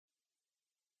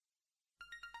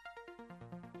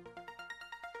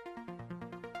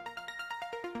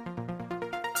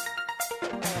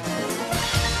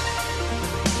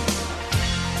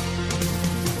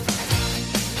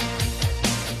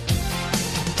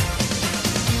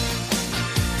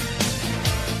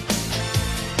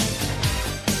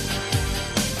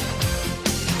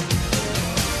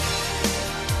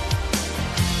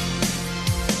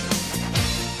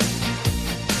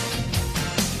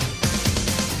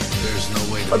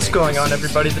What's going on,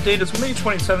 everybody? The date is May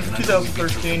 27th,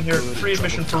 2013, here at Free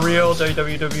Admission for Real,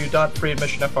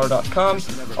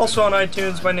 www.freeadmissionfr.com. Also on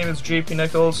iTunes, my name is JP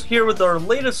Nichols, here with our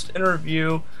latest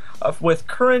interview with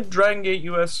current Dragon Gate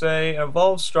USA and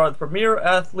Evolve star, the premier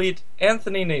athlete,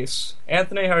 Anthony Nese.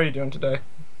 Anthony, how are you doing today?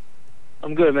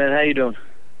 I'm good, man. How you doing?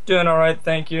 Doing alright,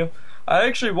 thank you. I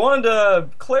actually wanted to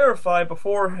clarify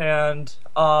beforehand,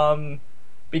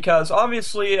 because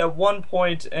obviously at one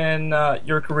point in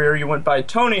your career you went by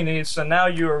Tony Nese, and now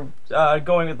you're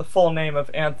going with the full name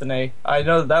of Anthony. I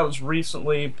know that was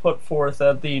recently put forth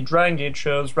at the Dragon Gate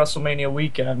show's WrestleMania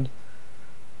weekend.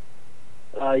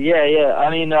 Yeah. I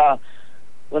mean,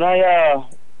 when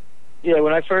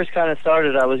I first kind of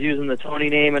started, I was using the Tony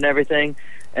name and everything,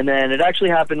 and then it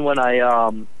actually happened when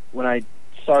I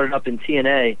started up in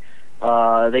TNA.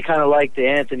 They kind of liked the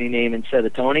Anthony name instead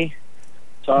of Tony.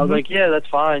 So I was like, yeah, that's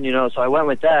fine, so I went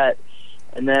with that.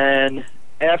 And then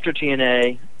after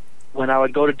TNA, when I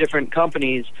would go to different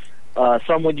companies,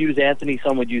 some would use Anthony,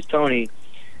 some would use Tony.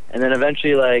 And then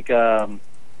eventually,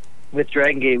 with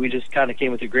Dragon Gate, we just kind of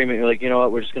came with agreement. We're like, you know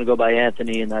what, we're just going to go by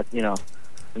Anthony, and that's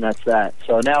that.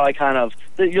 So now I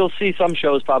you'll see some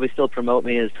shows probably still promote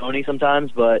me as Tony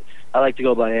sometimes, but I like to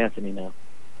go by Anthony now.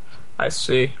 I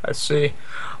see.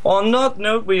 Well, on that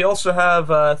note, we also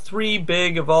have 3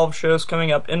 big Evolve shows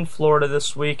coming up in Florida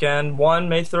this weekend. One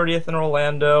May 30th in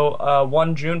Orlando,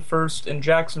 one June 1st in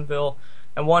Jacksonville,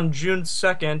 and one June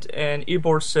 2nd in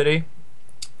Ybor City.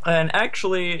 And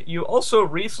actually, you also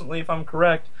recently, if I'm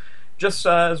correct, just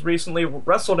as recently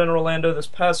wrestled in Orlando this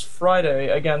past Friday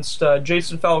against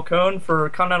Jason Falcone for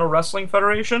Continental Wrestling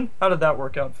Federation. How did that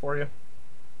work out for you?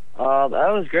 That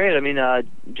was great. I mean,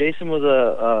 Jason was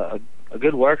a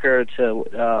good worker.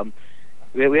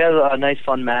 We had a nice,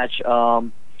 fun match.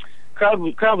 Crowd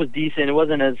was decent. It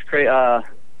wasn't as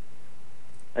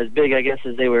big, I guess,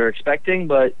 as they were expecting.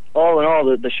 But all in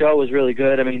all, the show was really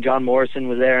good. I mean, John Morrison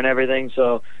was there and everything,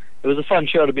 so it was a fun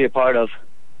show to be a part of.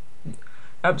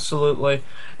 Absolutely.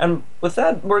 And with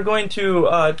that, we're going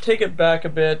to take it back a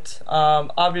bit.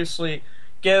 Obviously,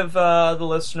 give the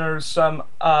listeners some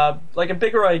a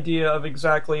bigger idea of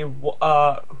exactly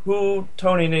who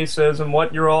Tony Nese is and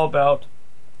what you're all about.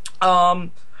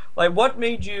 What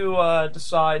made you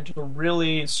decide to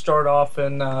really start off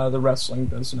in the wrestling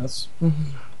business?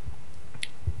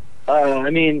 I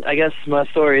mean, I guess my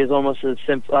story is almost as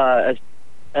simple as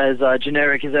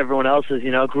generic as everyone else's.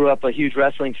 Grew up a huge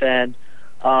wrestling fan.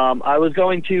 I was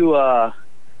going to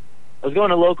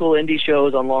local indie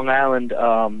shows on Long Island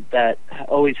that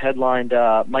always headlined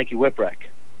Mikey Whipwreck,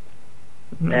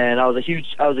 and I was a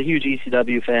huge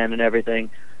ECW fan and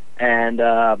everything, and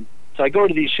so I go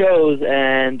to these shows,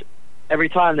 and every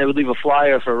time they would leave a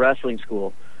flyer for a wrestling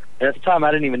school, and at the time I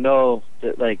didn't even know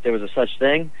that there was a such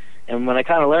thing, and when I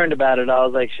kind of learned about it, I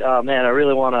was like, oh man, I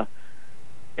really want to.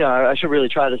 I should really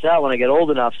try this out when I get old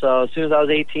enough. So as soon as I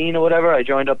was 18 or whatever, I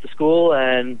joined up the school,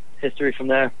 and history from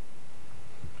there.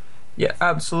 Yeah,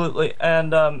 absolutely.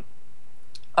 And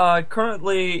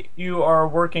currently you are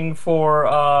working for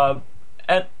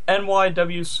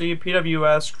NYWC,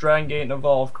 PWS, Dragon Gate, and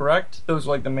Evolve, correct? Those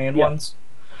are the main ones?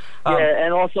 Yeah,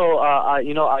 and also,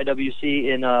 IWC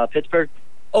in Pittsburgh.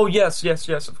 Oh, yes,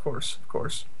 of course.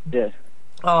 Yeah.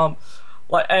 And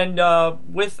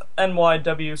with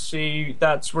NYWC,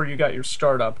 that's where you got your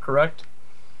start up, correct?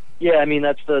 Yeah, I mean,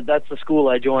 that's the school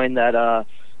I joined that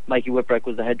Mikey Whipwreck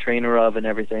was the head trainer of and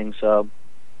everything, so.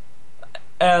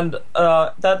 And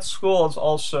that school is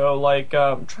also, I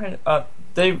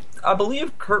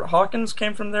believe Kurt Hawkins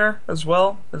came from there as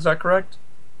well, is that correct?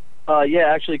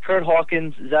 Yeah, actually, Kurt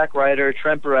Hawkins, Zack Ryder,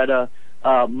 Trent Beretta,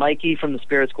 Mikey from the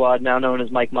Spirit Squad, now known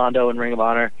as Mike Mondo in Ring of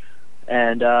Honor,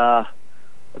 and a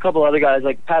couple other guys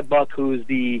like Pat Buck, who's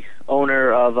the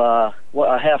owner of, a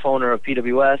half owner of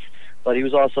PWS, but he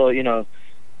was also,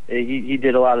 he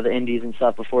did a lot of the indies and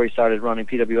stuff before he started running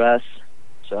PWS,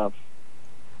 so.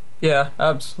 Yeah,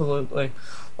 absolutely.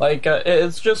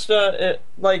 It's just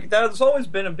that's always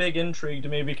been a big intrigue to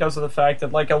me because of the fact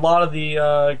that a lot of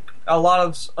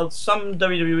some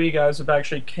WWE guys have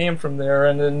actually came from there,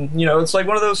 and then it's one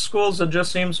of those schools that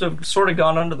just seems to have sort of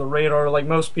gone under the radar. Like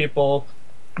most people,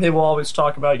 they will always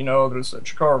talk about there's a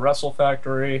Chikara Wrestle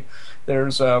Factory,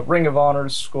 there's a Ring of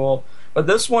Honor's school, but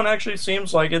this one actually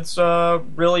seems like it's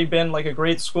really been a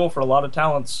great school for a lot of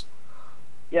talents.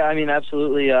 Yeah, I mean,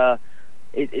 absolutely.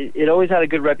 It always had a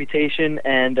good reputation,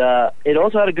 and it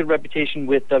also had a good reputation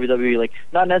with WWE.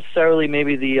 Not necessarily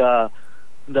maybe the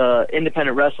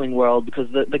independent wrestling world, because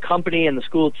the company and the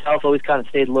school itself always kind of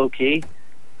stayed low key.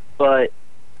 But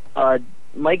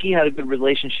Mikey had a good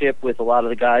relationship with a lot of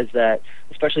the guys that,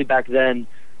 especially back then,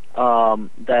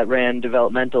 that ran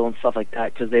developmental and stuff like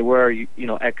that, because they were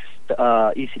ex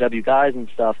ECW guys and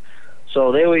stuff.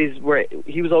 So they always were.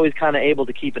 He was always kind of able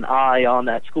to keep an eye on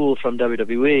that school from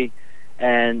WWE,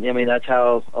 and I mean that's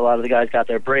how a lot of the guys got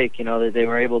their break. They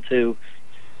were able to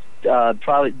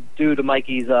probably due to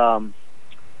Mikey's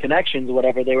connections or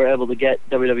whatever, they were able to get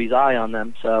WWE's eye on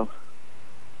them. So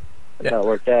that's how it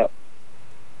worked out.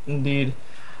 Indeed.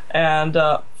 And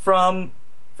from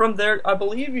there, I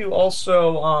believe you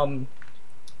also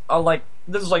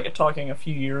this is like talking a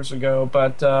few years ago,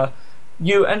 but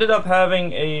you ended up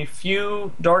having a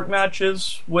few dark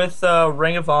matches with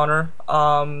Ring of Honor.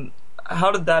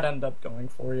 How did that end up going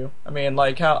for you? I mean,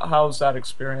 like, how's that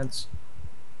experience?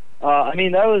 I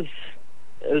mean,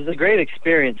 it was a great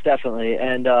experience, definitely,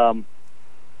 and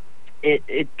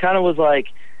it kind of was like,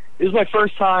 it was my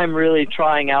first time really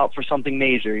trying out for something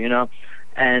major,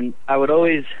 and I was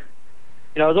always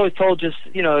told, just,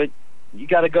 you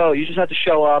got to go, you just have to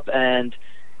show up and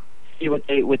see what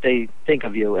they think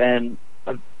of you. And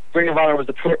Ring of Honor was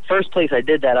the first place I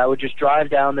did that. I would just drive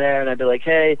down there and I'd be like,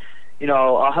 hey,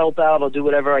 I'll help out, I'll do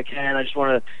whatever I can, I just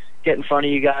want to get in front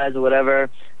of you guys or whatever.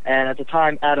 And at the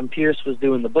time, Adam Pearce was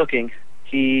doing the booking.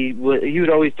 He would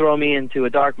always throw me into a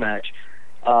dark match.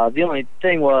 The only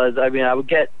thing was, I mean, I would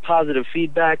get positive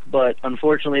feedback, but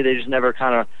unfortunately they just never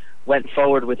kind of went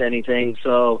forward with anything.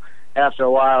 So after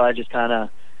a while, I just kind of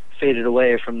faded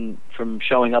away from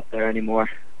showing up there anymore.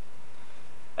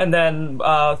 And then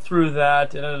through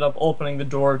that, it ended up opening the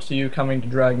door to you coming to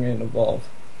Dragon Gate Evolve.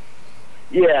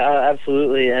 Yeah,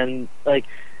 absolutely. And, like,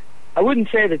 I wouldn't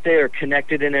say that they are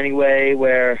connected in any way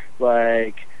where,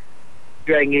 like,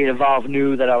 Dragon Gate Evolve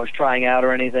knew that I was trying out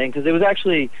or anything, because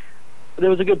there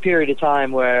was a good period of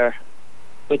time where,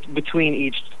 between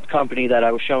each company that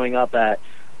I was showing up at,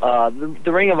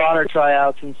 the Ring of Honor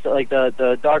tryouts and like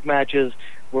the dark matches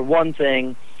were one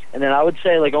thing, and then I would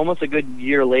say like almost a good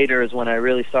year later is when I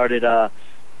really started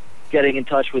getting in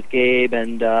touch with Gabe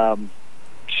and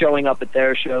showing up at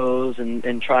their shows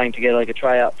and trying to get like a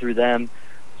tryout through them.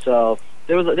 So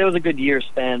there was a good year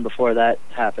span before that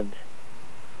happened.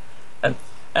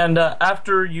 And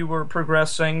after you were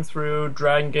progressing through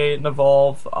Dragon Gate and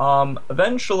Evolve,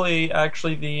 eventually,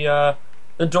 actually,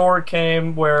 the door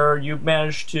came where you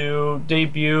managed to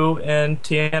debut in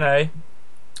TNA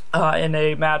in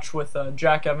a match with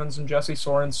Jack Evans and Jesse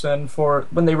Sorensen for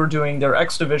when they were doing their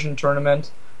X Division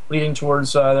tournament, leading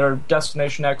towards their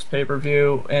Destination X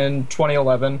pay-per-view in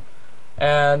 2011.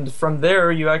 And from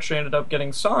there, you actually ended up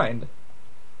getting signed.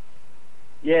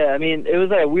 Yeah, I mean, it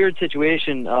was a weird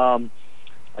situation.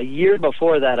 A year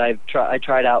before that, I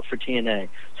tried out for TNA.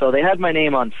 So they had my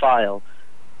name on file,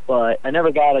 but I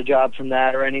never got a job from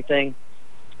that or anything,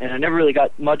 and I never really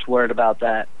got much word about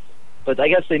that. But I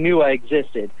guess they knew I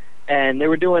existed, and they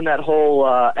were doing that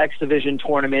whole X Division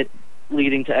tournament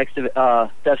leading to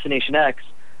Destination X,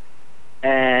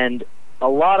 and a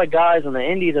lot of guys on the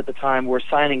indies at the time were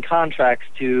signing contracts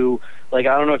to, like,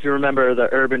 I don't know if you remember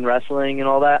the Urban Wrestling and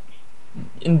all that.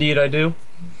 Indeed, I do.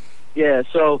 Yeah,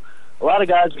 so a lot of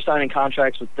guys were signing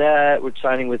contracts with that. We're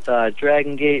signing with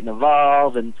Dragon Gate and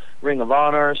Evolve and Ring of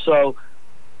Honor. So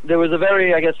there was a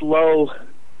very, I guess, low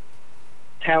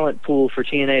talent pool for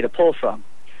TNA to pull from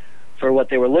for what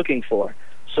they were looking for.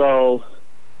 So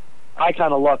I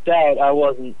kind of lucked out. I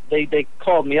wasn't. They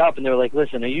called me up and they were like,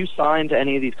 "Listen, are you signed to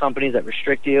any of these companies that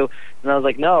restrict you?" And I was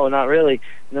like, "No, not really."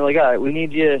 And they're like, "All right, we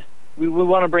need you. We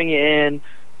want to bring you in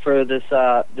for this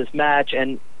match."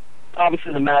 And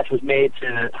obviously the match was made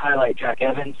to highlight Jack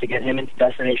Evans, to get him into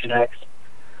Destination X.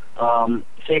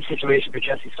 Same situation for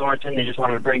Jesse Sorensen. They just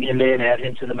wanted to bring him in, add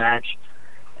him to the match.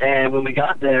 And when we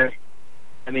got there,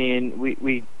 I mean,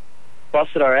 we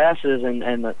busted our asses, and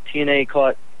the TNA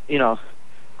caught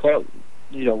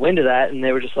wind of that, and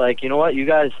they were just like, you know what, you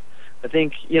guys, I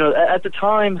think, at the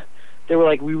time, they were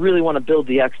like, we really want to build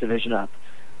the X Division up.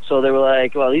 So they were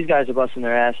like, well, these guys are busting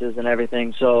their asses and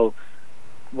everything, so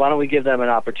why don't we give them an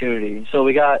opportunity? So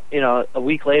we got, a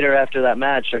week later after that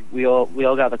match, we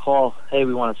all got the call, hey,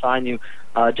 we want to sign you.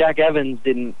 Jack Evans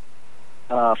didn't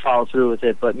follow through with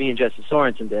it, but me and Jesse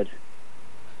Sorensen did.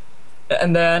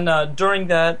 And then during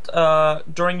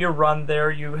your run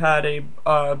there, you had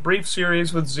a brief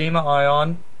series with Zema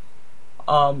Ion,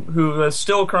 who is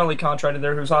still currently contracted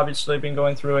there, who's obviously been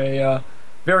going through a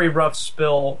very rough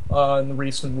spill in the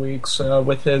recent weeks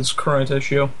with his current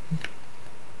issue.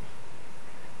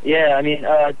 Yeah, I mean,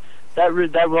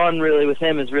 that run really with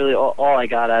him is really all I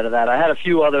got out of that. I had a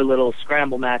few other little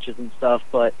scramble matches and stuff,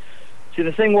 but see,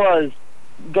 the thing was,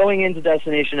 going into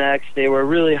Destination X, they were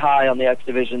really high on the X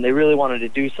Division. They really wanted to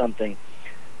do something.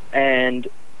 And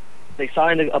they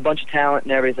signed a bunch of talent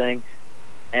and everything.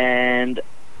 And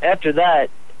after that,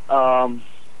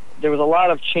 there was a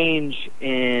lot of change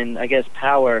in, I guess,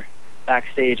 power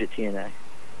backstage at TNA.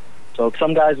 So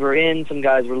some guys were in, some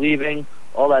guys were leaving,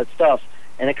 all that stuff,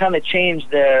 and it kind of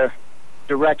changed their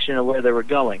direction of where they were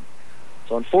going.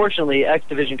 So unfortunately, X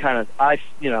Division kind of,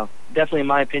 definitely in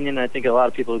my opinion, and I think a lot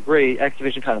of people agree, X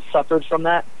Division kind of suffered from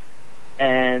that,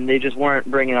 and they just weren't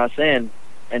bringing us in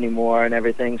anymore and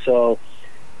everything. So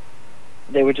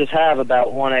they would just have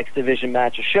about one X Division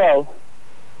match a show,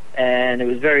 and it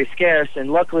was very scarce.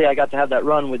 And luckily, I got to have that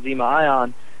run with Zema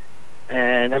Ion.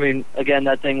 And I mean, again,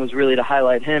 that thing was really to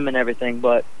highlight him and everything.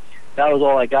 But that was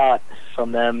all I got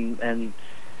from them. And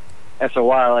after a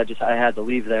while, I had to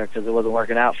leave there because it wasn't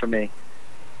working out for me.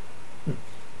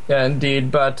 Yeah,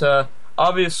 indeed. But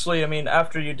obviously, I mean,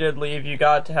 after you did leave, you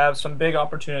got to have some big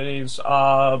opportunities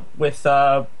with,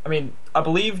 I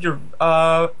believe your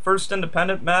first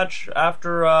independent match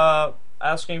after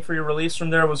asking for your release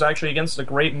from there was actually against the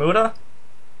Great Muta.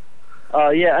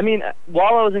 Yeah, I mean,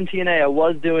 while I was in TNA, I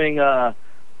was doing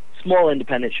small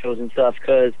independent shows and stuff,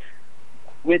 because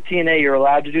with TNA, you're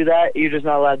allowed to do that. You're just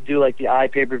not allowed to do, like, the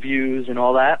pay-per-views and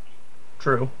all that.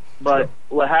 True. But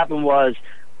what happened was,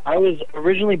 I was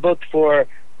originally booked for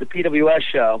the PWS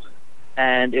show,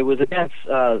 and it was against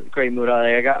Great Muta.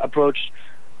 I got approached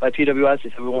by PWS. They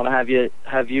said, we want to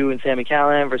have you and Sami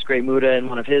Callihan versus Great Muta and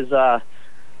one of his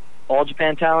All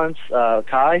Japan talents,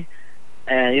 Kai.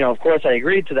 And, of course I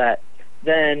agreed to that.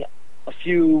 Then a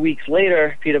few weeks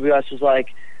later, PWS was like,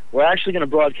 we're actually going to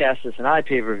broadcast this in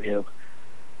iPay-per-view.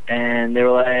 And they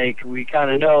were like, we kind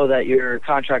of know that your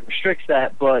contract restricts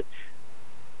that, but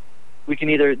we can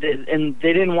either... And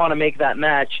they didn't want to make that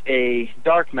match a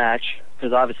dark match,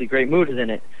 because obviously Great Muta's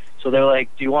in it. So they were like,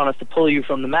 do you want us to pull you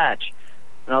from the match?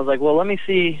 And I was like, well, let me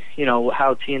see,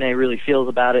 how TNA really feels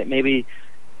about it. Maybe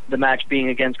the match being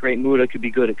against Great Muta could be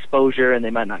good exposure, and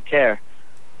they might not care.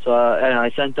 So and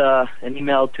I sent an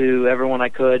email to everyone I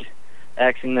could,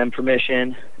 asking them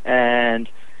permission, and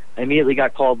I immediately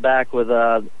got called back with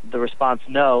the response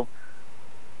no.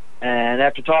 And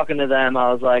after talking to them,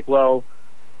 I was like, well,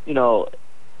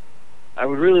 I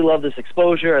would really love this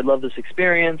exposure, I'd love this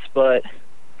experience, but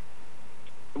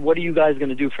what are you guys going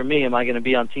to do for me? Am I going to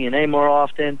be on TNA more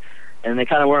often? And they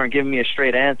kind of weren't giving me a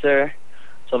straight answer.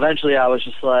 So eventually I was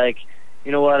just like,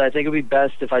 you know what, I think it would be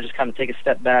best if I just kind of take a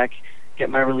step back, get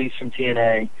my release from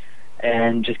TNA,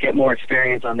 and just get more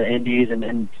experience on the indies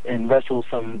and wrestle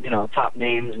some, top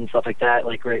names and stuff like that,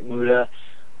 like Great Muta.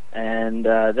 And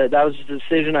that was just the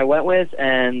decision I went with,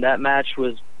 and that match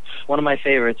was one of my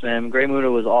favorites, man. Great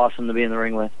Muta was awesome to be in the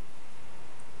ring with.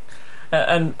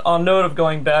 And on note of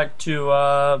going back to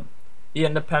the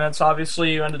independents,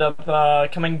 obviously you ended up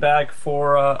coming back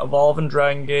for Evolve and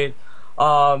Dragon Gate,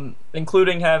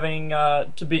 including having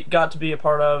got to be a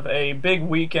part of a big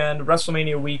weekend,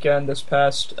 WrestleMania weekend this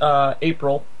past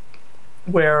April,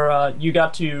 where you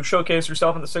got to showcase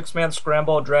yourself in the six-man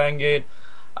scramble at Dragon Gate,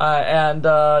 and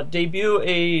debut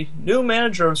a new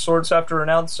manager of sorts after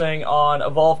announcing on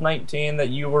Evolve 19 that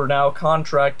you were now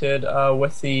contracted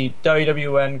with the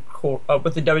WWN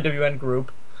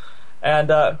group. And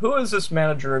who is this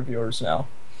manager of yours now?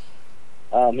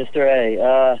 Mr.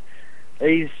 A.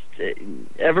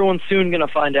 Everyone's soon going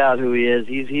to find out who he is.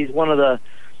 He's one of the...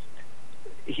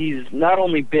 He's not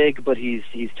only big, but he's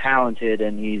talented,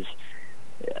 and he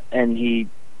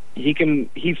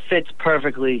fits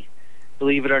perfectly,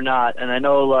 believe it or not. And I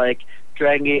know, like,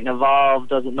 Dragon Gate and Evolve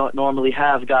doesn't normally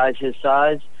have guys his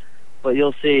size, but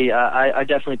you'll see. I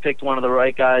definitely picked one of the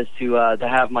right guys to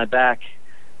have my back.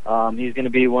 He's going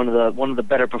to be one of the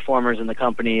better performers in the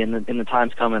company in the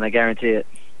times coming. I guarantee it.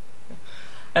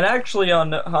 And actually, on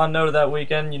note of that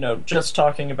weekend, just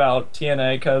talking about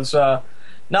TNA, because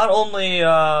not only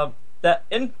that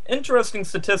interesting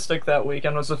statistic that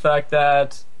weekend was the fact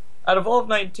that at Evolve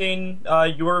 19,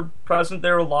 you were present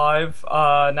there live,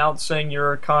 announcing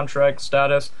your contract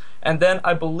status, and then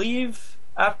I believe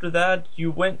after that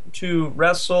you went to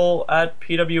wrestle at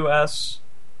PWS,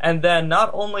 and then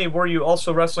not only were you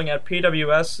also wrestling at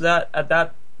PWS at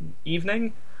that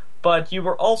evening, but you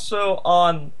were also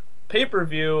on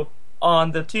pay-per-view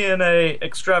on the TNA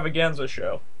Extravaganza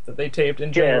show that they taped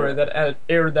in January that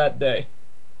aired that day.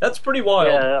 That's pretty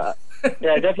wild.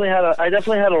 Yeah, I definitely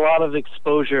had a lot of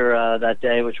exposure that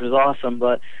day, which was awesome.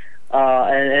 But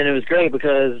and it was great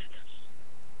because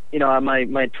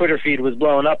my Twitter feed was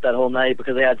blowing up that whole night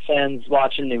because they had fans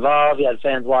watching Evolve, you had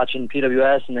fans watching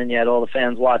PWS, and then you had all the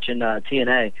fans watching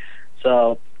TNA.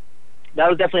 So that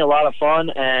was definitely a lot of fun,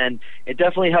 and it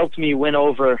definitely helped me win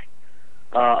over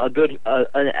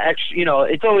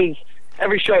it's always,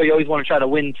 every show you always want to try to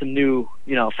win some new,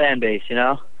 fan base,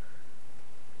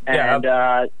 Yeah.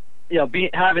 And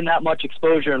having that much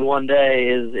exposure in one day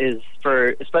is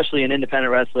for especially an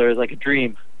independent wrestler is like a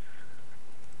dream.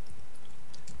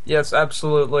 Yes,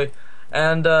 absolutely.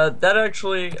 And that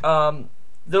actually,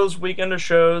 those weekend of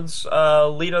shows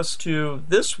lead us to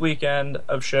this weekend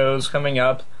of shows coming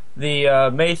up. The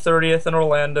May 30th in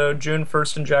Orlando, June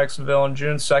 1st in Jacksonville, and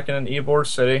June 2nd in Ybor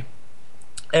City.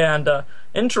 And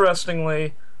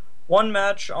interestingly, one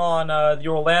match on the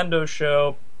Orlando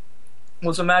show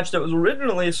was a match that was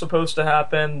originally supposed to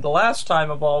happen the last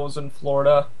time Evolve was in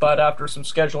Florida, but after some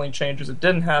scheduling changes it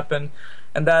didn't happen,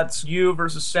 and that's you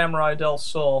versus Samurai Del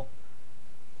Sol.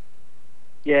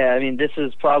 Yeah, I mean, this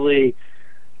is probably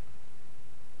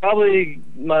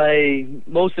my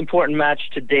most important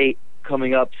match to date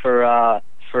coming up for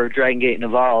Dragon Gate and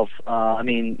Evolve. I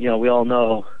mean, we all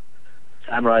know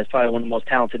Samurai is probably one of the most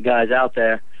talented guys out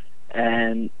there,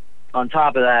 and on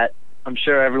top of that, I'm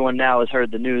sure everyone now has heard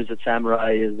the news that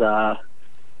Samurai is,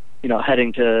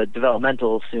 heading to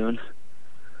developmental soon.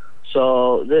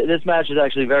 So this match is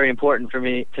actually very important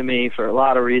to me for a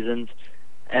lot of reasons.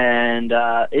 And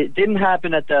it didn't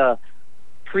happen at the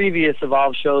previous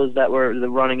Evolve shows that were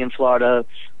running in Florida,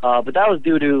 but that was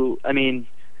due to, I mean,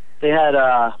 they had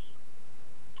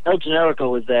El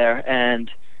Generico was there, and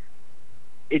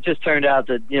it just turned out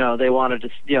that they wanted to,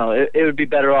 it would be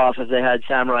better off if they had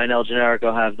Samurai and El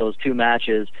Generico have those two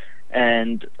matches,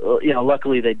 and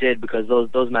luckily they did, because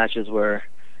those matches were,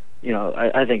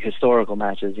 I think historical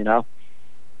matches.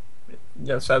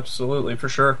 Yes, absolutely, for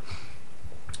sure.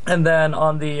 And then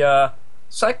on the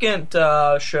second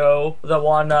show, the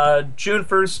one June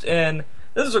 1st in,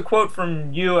 this is a quote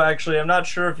from you, actually. I'm not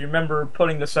sure if you remember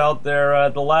putting this out there.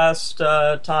 The last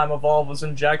time Evolve was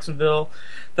in Jacksonville,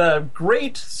 the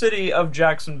great city of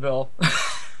Jacksonville.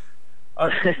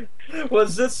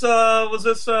 Was this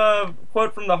a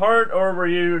quote from the heart, or were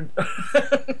you?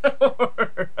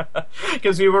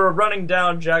 Because you were running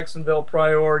down Jacksonville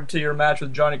prior to your match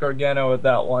with Johnny Gargano at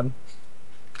that one.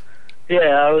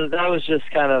 Yeah, I was just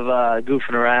kind of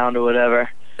goofing around or whatever.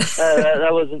 That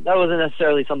wasn't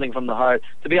necessarily something from the heart.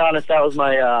 To be honest, that was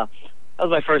my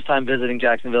first time visiting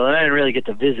Jacksonville, and I didn't really get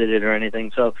to visit it or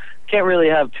anything, so can't really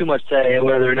have too much say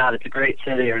whether or not it's a great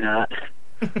city or not.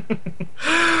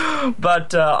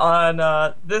 But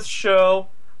on this show,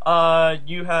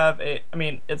 you have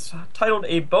it's titled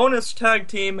a bonus tag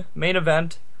team main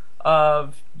event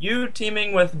of you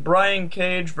teaming with Brian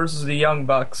Cage versus the Young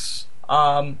Bucks.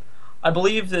 I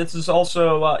believe this is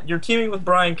also, you're teaming with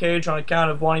Brian Cage on account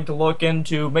of wanting to look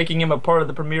into making him a part of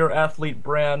the Premier Athlete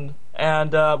brand.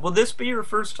 And will this be your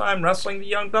first time wrestling the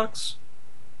Young Bucks?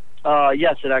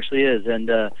 Yes, it actually is.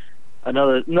 And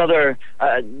another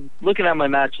looking at my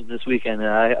matches this weekend,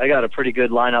 I got a pretty good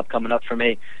lineup coming up for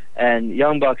me. And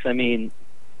Young Bucks, I mean,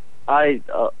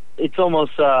 it's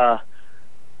almost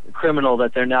criminal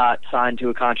that they're not signed to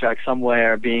a contract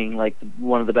somewhere, being like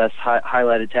one of the best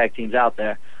highlighted tag teams out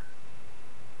there.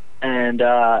 And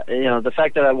the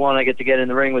fact that I get to get in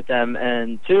the ring with them,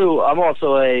 and two, I'm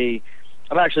actually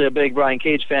a big Brian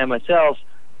Cage fan myself,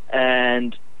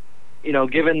 and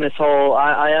given this whole,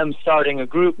 I am starting a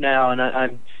group now, and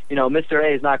I'm Mr.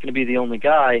 A is not going to be the only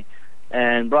guy,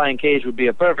 and Brian Cage would be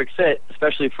a perfect fit,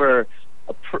 especially for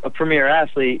a premier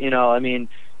athlete. I mean,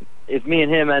 if me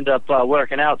and him end up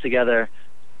working out together,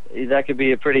 that could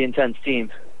be a pretty intense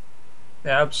team.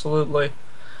 Yeah, absolutely.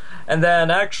 And then,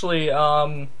 actually,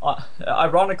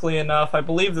 ironically enough, I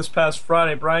believe this past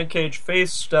Friday, Brian Cage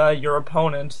faced your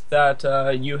opponent that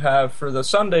you have for the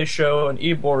Sunday show in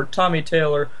Ybor, Tommy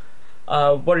Taylor.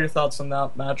 What are your thoughts on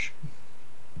that match?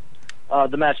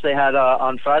 The match they had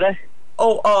on Friday?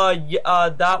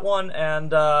 That one,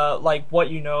 and what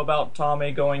you know about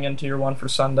Tommy going into your one for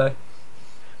Sunday.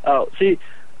 Oh, see,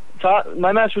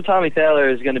 my match with Tommy Taylor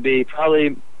is going to be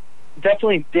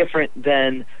definitely different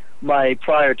than my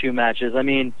prior two matches. I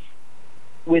mean,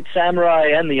 with Samurai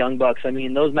and the Young Bucks, I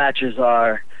mean, those matches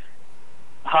are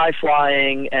high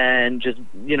flying and just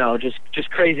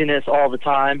craziness all the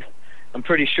time. I'm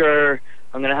pretty sure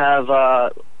I'm going to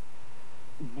have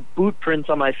boot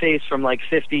prints on my face from like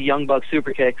 50 Young Buck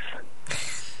super kicks.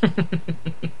 But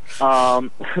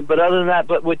other than that,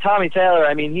 but with Tommy Taylor,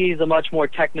 I mean, he's a much more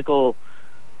technical,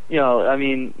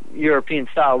 European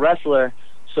style wrestler.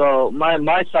 So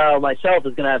my style myself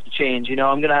is going to have to change. I'm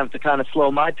going to have to kind of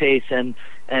slow my pace, and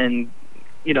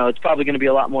it's probably going to be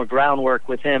a lot more groundwork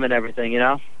with him and everything.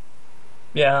 Yeah,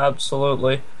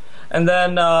 absolutely. And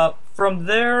then from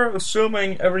there,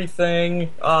 assuming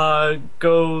everything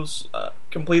goes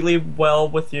completely well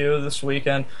with you this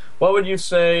weekend, what would you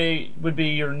say would be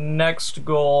your next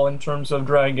goal in terms of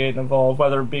Dragon Gate and Evolve,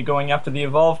 whether it be going after the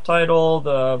Evolve title,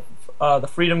 the the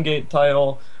Freedom Gate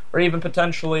title, or even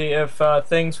potentially if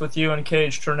things with you and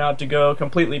Cage turn out to go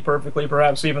completely perfectly,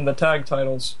 perhaps even the tag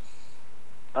titles?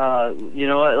 You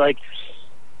know what? Like,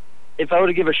 if I were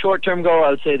to give a short-term goal,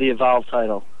 I would say the Evolve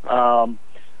title.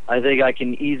 I think I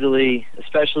can easily,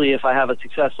 especially if I have a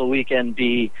successful weekend,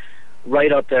 be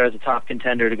right up there as a top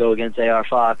contender to go against AR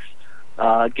Fox,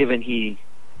 given he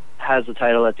has the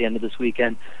title at the end of this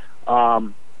weekend. But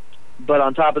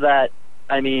on top of that,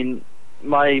 I mean,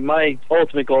 my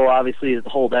ultimate goal obviously is to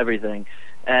hold everything,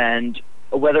 and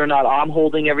whether or not I'm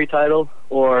holding every title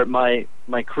or my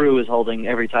crew is holding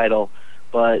every title,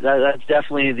 but that's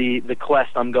definitely the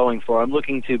quest I'm going for. I'm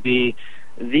looking to be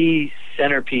the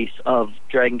centerpiece of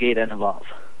Dragon Gate and Evolve.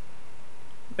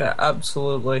 Yeah,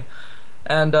 absolutely.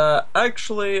 And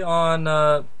actually, on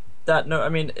that note, I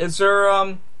mean, is there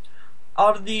out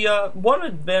of the one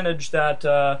advantage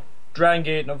that Dragon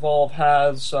Gate and Evolve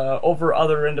has over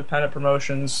other independent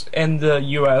promotions in the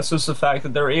U.S. is the fact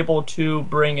that they're able to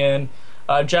bring in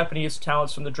Japanese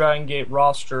talents from the Dragon Gate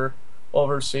roster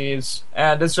overseas.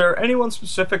 And is there anyone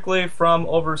specifically from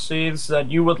overseas that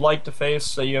you would like to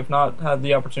face that you have not had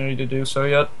the opportunity to do so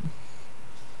yet?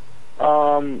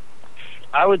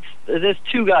 There's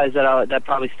two guys that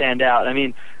probably stand out. I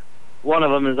mean, one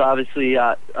of them is obviously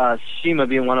Shima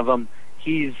being one of them.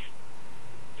 He's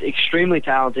extremely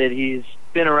talented. He's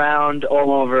been around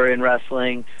all over in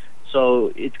wrestling,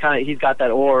 so it's he's got that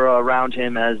aura around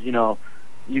him as, you know,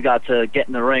 you got to get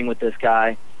in the ring with this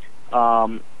guy.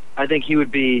 I think he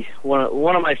would be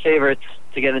one of my favorites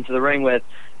to get into the ring with.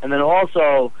 And then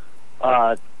also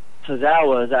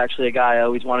Tozawa is actually a guy I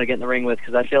always want to get in the ring with,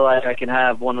 because I feel like I can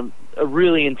have a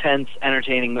really intense,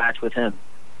 entertaining match with him.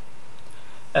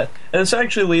 And this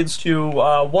actually leads to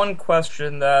one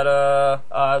question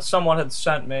that someone had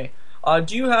sent me.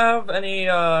 Do you have any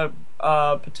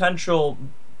potential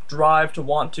drive to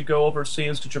want to go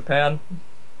overseas to Japan?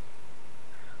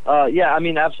 Yeah, I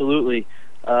mean, absolutely.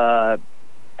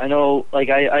 I know, like,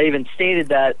 I even stated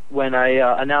that when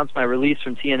I announced my release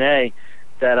from TNA,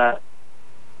 that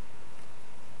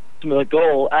the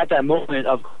goal at that moment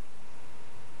of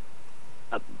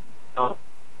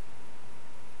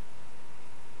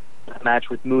match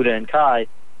with Muda and Kai.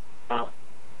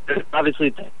 Obviously,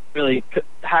 it didn't really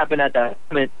happen at that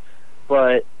moment,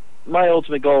 but my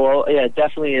ultimate goal, yeah,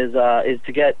 definitely is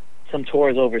to get some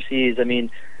tours overseas. I mean,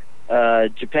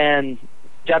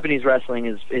 Japanese wrestling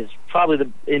is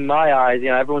probably in my eyes, you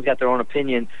know, everyone's got their own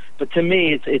opinion, but to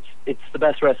me, it's the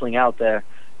best wrestling out there.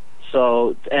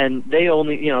 So, and they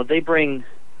only, you know, they bring,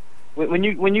 when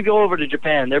you go over to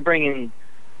Japan, they're bringing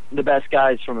the best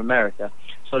guys from America.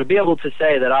 So to be able to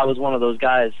say that I was one of those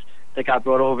guys that got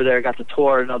brought over there, got to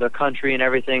tour another country and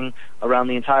everything around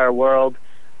the entire world,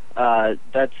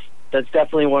 that's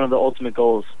definitely one of the ultimate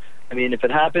goals. I mean, if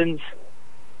it happens,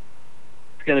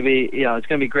 it's gonna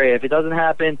be great. If it doesn't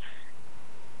happen,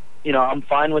 you know, I'm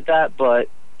fine with that. But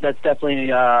that's definitely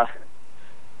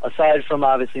aside from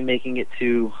obviously making it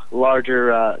to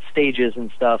larger stages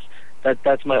and stuff.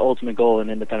 That's my ultimate goal in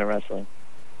independent wrestling.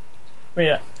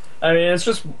 Yeah. I mean, it's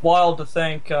just wild to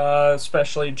think,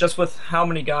 especially just with how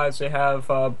many guys they have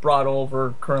brought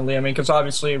over currently. I mean, because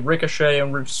obviously Ricochet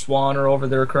and Rich Swann are over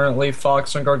there currently.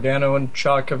 Fox and Gargano and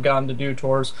Chuck have gotten to do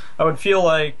tours. I would feel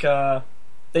like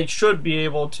they should be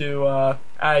able to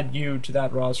add you to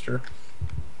that roster.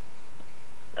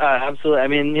 Absolutely. I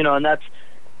mean, you know, and that's,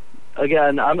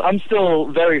 again, I'm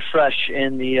still very fresh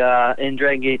in the in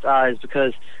Dragon Gate's eyes,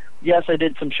 because yes, I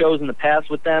did some shows in the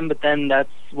past with them, but then that's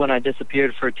when I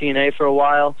disappeared for TNA for a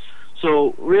while.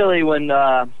 So really, when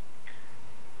the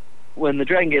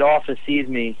Dragon Gate office sees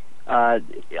me,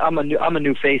 I'm a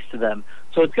new face to them.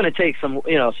 So it's going to take some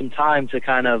time to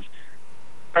kind of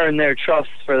earn their trust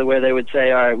for where they would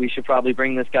say, all right, we should probably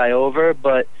bring this guy over.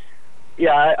 But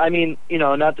yeah, I mean, you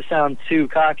know, not to sound too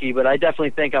cocky, but I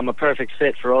definitely think I'm a perfect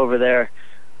fit for over there.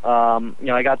 You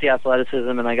know, I got the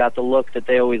athleticism and I got the look that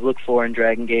they always look for in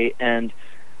Dragon Gate, and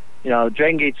you know,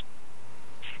 Dragon Gate's,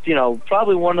 you know,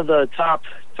 probably one of the top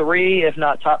 3, if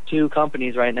not top 2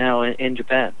 companies right now in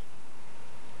Japan.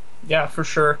 Yeah, for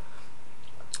sure.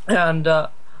 And I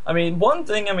mean, one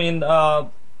thing, I mean,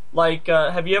 have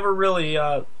you ever really?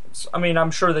 I mean,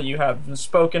 I'm sure that you have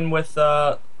spoken with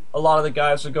a lot of the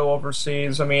guys that go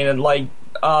overseas. I mean, and like,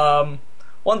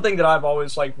 one thing that I've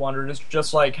always like wondered is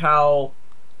just like how,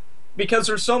 because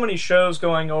there's so many shows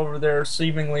going over there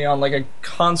seemingly on like a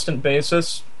constant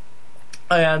basis,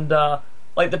 and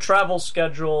like the travel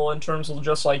schedule in terms of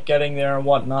just like getting there and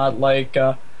whatnot, like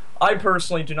I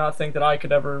personally do not think that I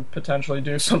could ever potentially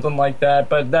do something like that,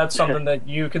 but that's something that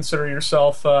you consider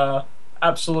yourself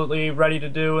absolutely ready to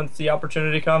do if the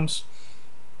opportunity comes.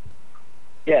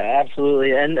 Yeah,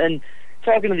 absolutely. And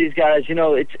talking to these guys,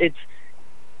 it's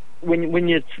when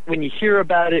you hear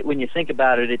about it, when you think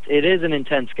about it, it is an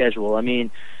intense schedule. I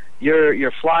mean,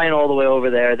 you're flying all the way over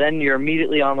there, then you're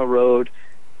immediately on the road.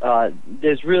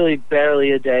 There's really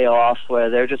barely a day off where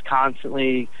they're just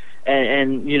constantly,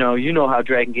 and you know how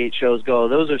Dragon Gate shows go.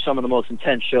 Those are some of the most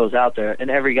intense shows out there,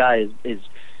 and every guy is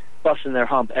busting their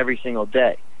hump every single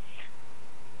day.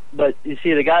 But you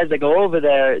see, the guys that go over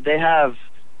there, they have,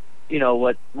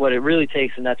 what it really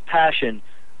takes, and that's passion.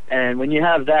 And when you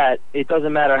have that, it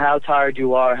doesn't matter how tired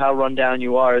you are, how run down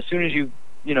you are. As soon as you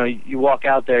walk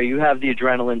out there, you have the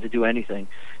adrenaline to do anything.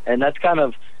 And that's kind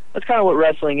of what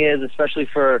wrestling is, especially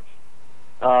for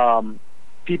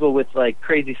people with like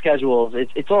crazy schedules.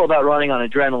 It's all about running on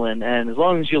adrenaline, and as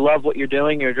long as you love what you're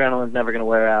doing, your adrenaline's never going to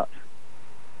wear out.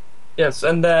 Yes,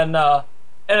 and then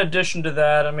in addition to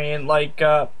that, I mean, like,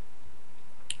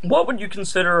 what would you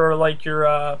consider are like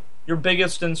your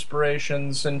biggest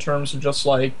inspirations in terms of just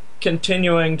like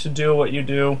continuing to do what you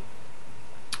do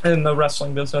in the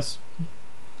wrestling business?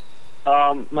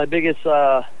 My biggest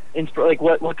like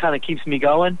what kind of keeps me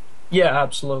going? Yeah,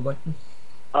 absolutely.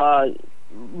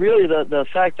 Really the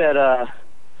fact that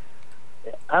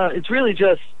it's really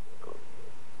just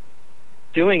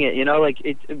doing it, like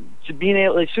to being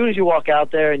able, as soon as you walk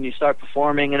out there and you start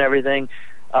performing and everything,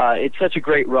 it's such a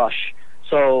great rush.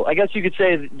 So I guess you could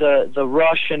say the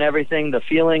rush and everything, the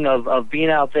feeling of being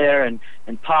out there and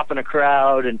popping a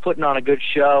crowd and putting on a good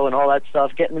show and all that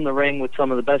stuff, getting in the ring with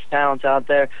some of the best talents out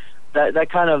there, that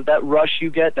kind of, that rush you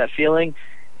get, that feeling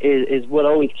is what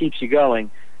always keeps you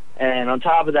going. And on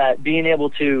top of that, being able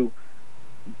to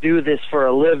do this for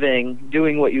a living,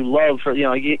 doing what you love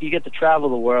you get to travel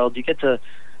the world, you get to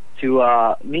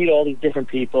meet all these different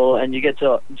people, and you get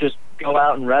to just go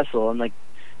out and wrestle, and like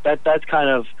that's kind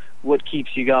of what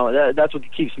keeps you going. That's what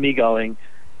keeps me going.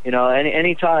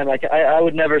 Any time, like I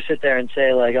would never sit there and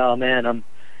say like, oh man, I'm,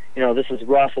 this is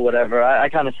rough or whatever. I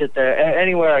kind of sit there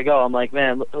anywhere I go. I'm like,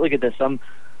 man, look at this. I'm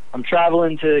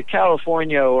traveling to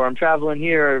California, or I'm traveling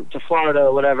here to Florida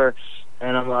or whatever,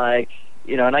 and I'm like,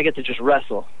 and I get to just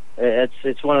wrestle.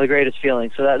 It's one of the greatest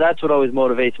feelings. So that's what always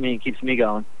motivates me and keeps me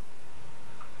going.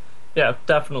 Yeah,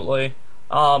 definitely.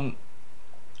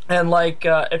 And like,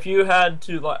 if you had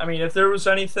to, I mean, if there was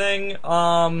anything,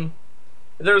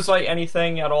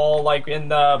 anything at all, like in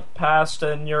the past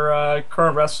in your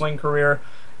current wrestling career,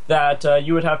 that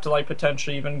you would have to like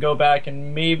potentially even go back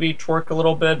and maybe twerk a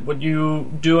little bit, would you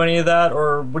do any of that,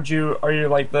 or are you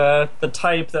like the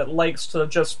type that likes to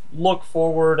just look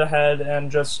forward ahead and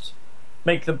just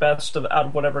make the best out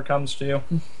of whatever comes to you?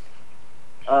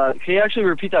 Can you actually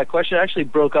repeat that question? It actually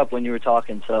broke up when you were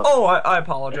talking. So. Oh, I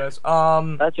apologize. That's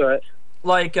all right.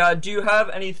 Like, do you have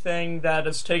anything that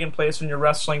has taken place in your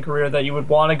wrestling career that you would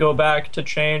want to go back to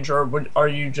change, or are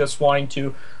you just wanting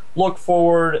to look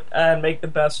forward and make the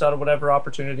best out of whatever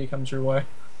opportunity comes your way?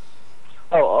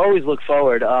 Oh, always look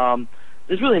forward.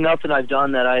 There's really nothing I've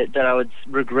done that I would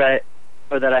regret,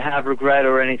 or that I have regret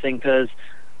or anything, because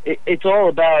it's all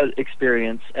about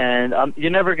experience, and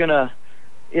you're never gonna.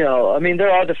 I mean,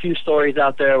 there are the few stories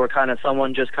out there where kind of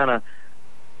someone just kind of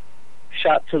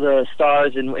shot to the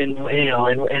stars in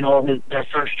all their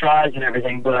first tries and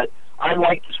everything. But I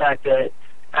like the fact that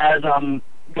as I'm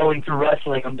going through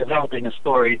wrestling, I'm developing a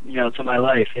story, to my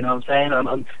life. You know what I'm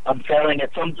saying? I'm failing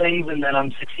at some things, and then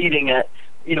I'm succeeding at,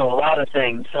 a lot of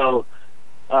things. So,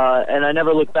 and I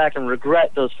never look back and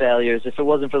regret those failures. If it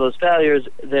wasn't for those failures,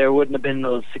 there wouldn't have been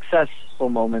those successful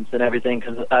moments and everything,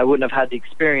 because I wouldn't have had the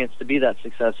experience to be that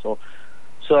successful.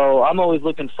 So I'm always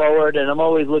looking forward, and I'm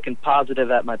always looking positive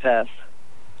at my past.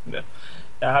 Yeah,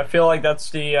 I feel like that's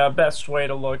the best way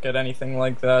to look at anything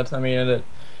like that. I mean, it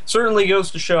certainly goes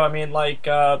to show, I mean, like,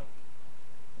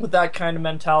 with that kind of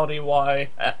mentality, why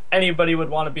anybody would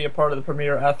want to be a part of the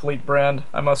Premier Athlete brand,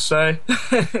 I must say.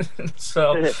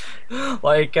 So,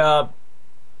 like, I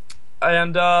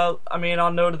mean,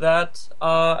 on note of that,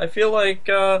 I feel like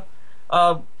one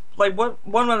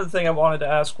other thing I wanted to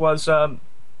ask was, to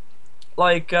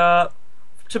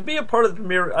be a part of the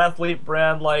Premier Athlete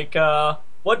brand, like,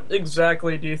 what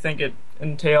exactly do you think it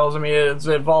entails? I mean, does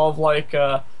it involve, like,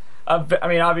 I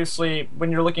mean, obviously,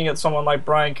 when you're looking at someone like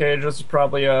Brian Cage, this is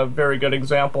probably a very good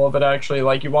example of it, actually.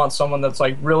 Like, you want someone that's,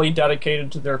 like, really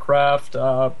dedicated to their craft,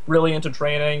 really into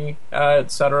training,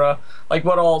 etc. Like,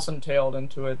 what all's entailed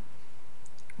into it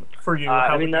for you?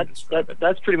 I mean, that's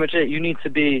pretty much it. You need to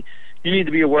be a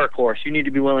workhorse. You need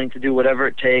to be willing to do whatever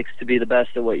it takes to be the best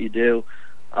at what you do.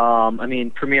 I mean,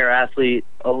 Premier Athlete,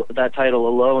 that title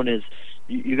alone is,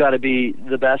 you got to be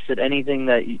the best at anything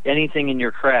in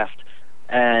your craft.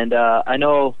 And I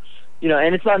know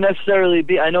and it's not necessarily.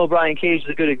 I know Brian Cage is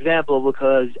a good example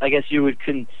because I guess you would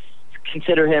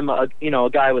consider him a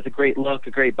guy with a great look,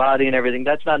 a great body, and everything.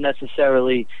 That's not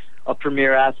necessarily a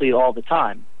premier athlete all the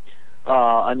time.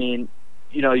 I mean,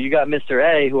 you got Mr.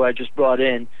 A, who I just brought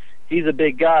in. He's a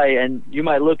big guy, and you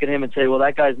might look at him and say, well,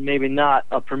 that guy's maybe not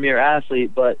a premier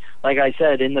athlete, but like I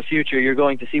said, in the future, you're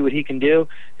going to see what he can do,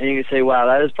 and you can say, wow,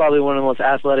 that is probably one of the most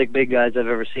athletic big guys I've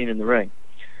ever seen in the ring.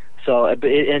 So,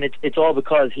 it's all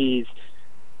because he's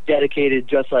dedicated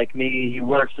just like me. He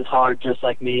works as hard just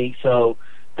like me. So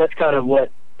that's kind of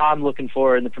what I'm looking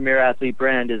for in the Premier Athlete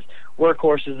brand is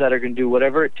workhorses that are going to do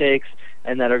whatever it takes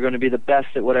and that are going to be the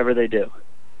best at whatever they do.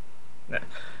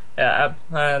 Yeah,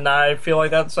 and I feel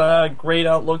like that's a great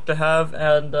outlook to have.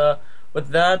 And with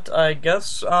that, I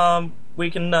guess we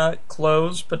can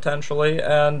close potentially.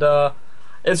 And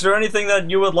is there anything that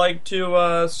you would like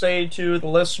to say to the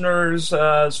listeners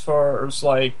as far as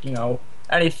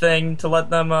anything to let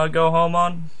them go home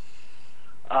on?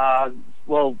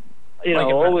 Well,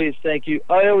 always thank you.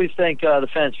 I always thank the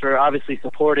fans for obviously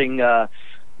supporting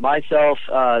myself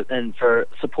and for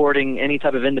supporting any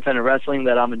type of independent wrestling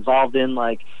that I'm involved in,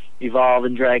 like Evolve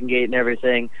and Dragon Gate and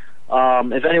everything.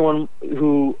 If anyone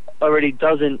who already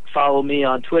doesn't follow me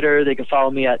on Twitter, they can follow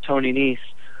me at Tony Nese.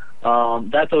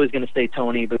 That's always going to stay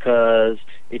Tony because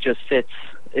it just fits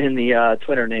in the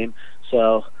Twitter name.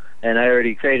 So, and I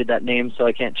already created that name, so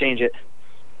I can't change it.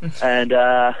 And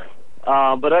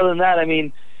but other than that, I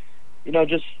mean,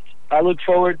 just I look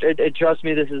forward. Trust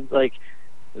me, this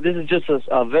is just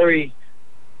a very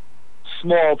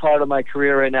small part of my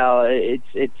career right now.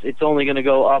 It's only going to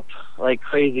go up like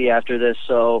crazy after this.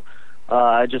 So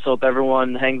I just hope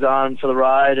everyone hangs on for the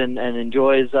ride and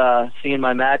enjoys seeing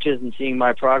my matches and seeing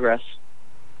my progress.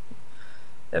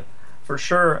 Yep, for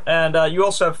sure. And you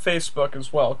also have Facebook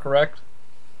as well, correct?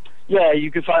 Yeah,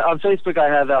 you can find on Facebook. I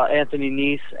have Anthony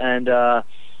Nese, and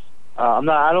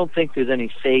I don't think there's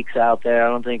any fakes out there. I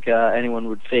don't think anyone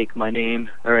would fake my name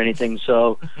or anything.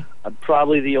 So I'm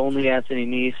probably the only Anthony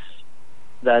Nese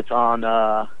that's on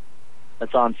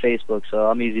Facebook. So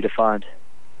I'm easy to find.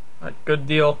 Good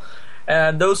deal.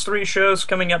 And those 3 shows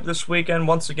coming up this weekend,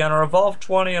 once again, are Evolve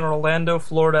 20 in Orlando,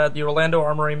 Florida, at the Orlando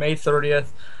Armory, May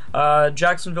 30th.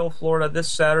 Jacksonville, Florida, this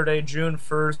Saturday, June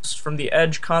 1st, from the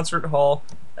Edge Concert Hall.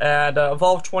 And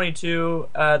Evolve 22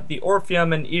 at the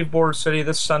Orpheum in Ybor City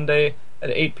this Sunday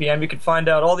at 8 p.m. You can find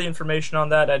out all the information on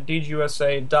that at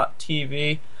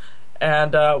dgusa.tv.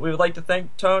 And we would like to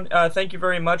thank Tony. Thank you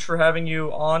very much for having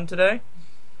you on today.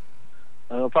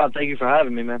 No problem. Thank you for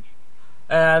having me, man.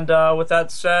 And with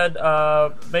that said,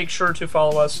 make sure to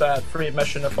follow us at Free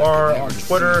Admission FR on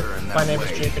Twitter. My name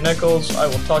is Jacob Nichols. I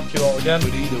will talk to you all again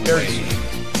very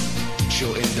soon.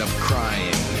 She'll end up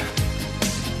crying.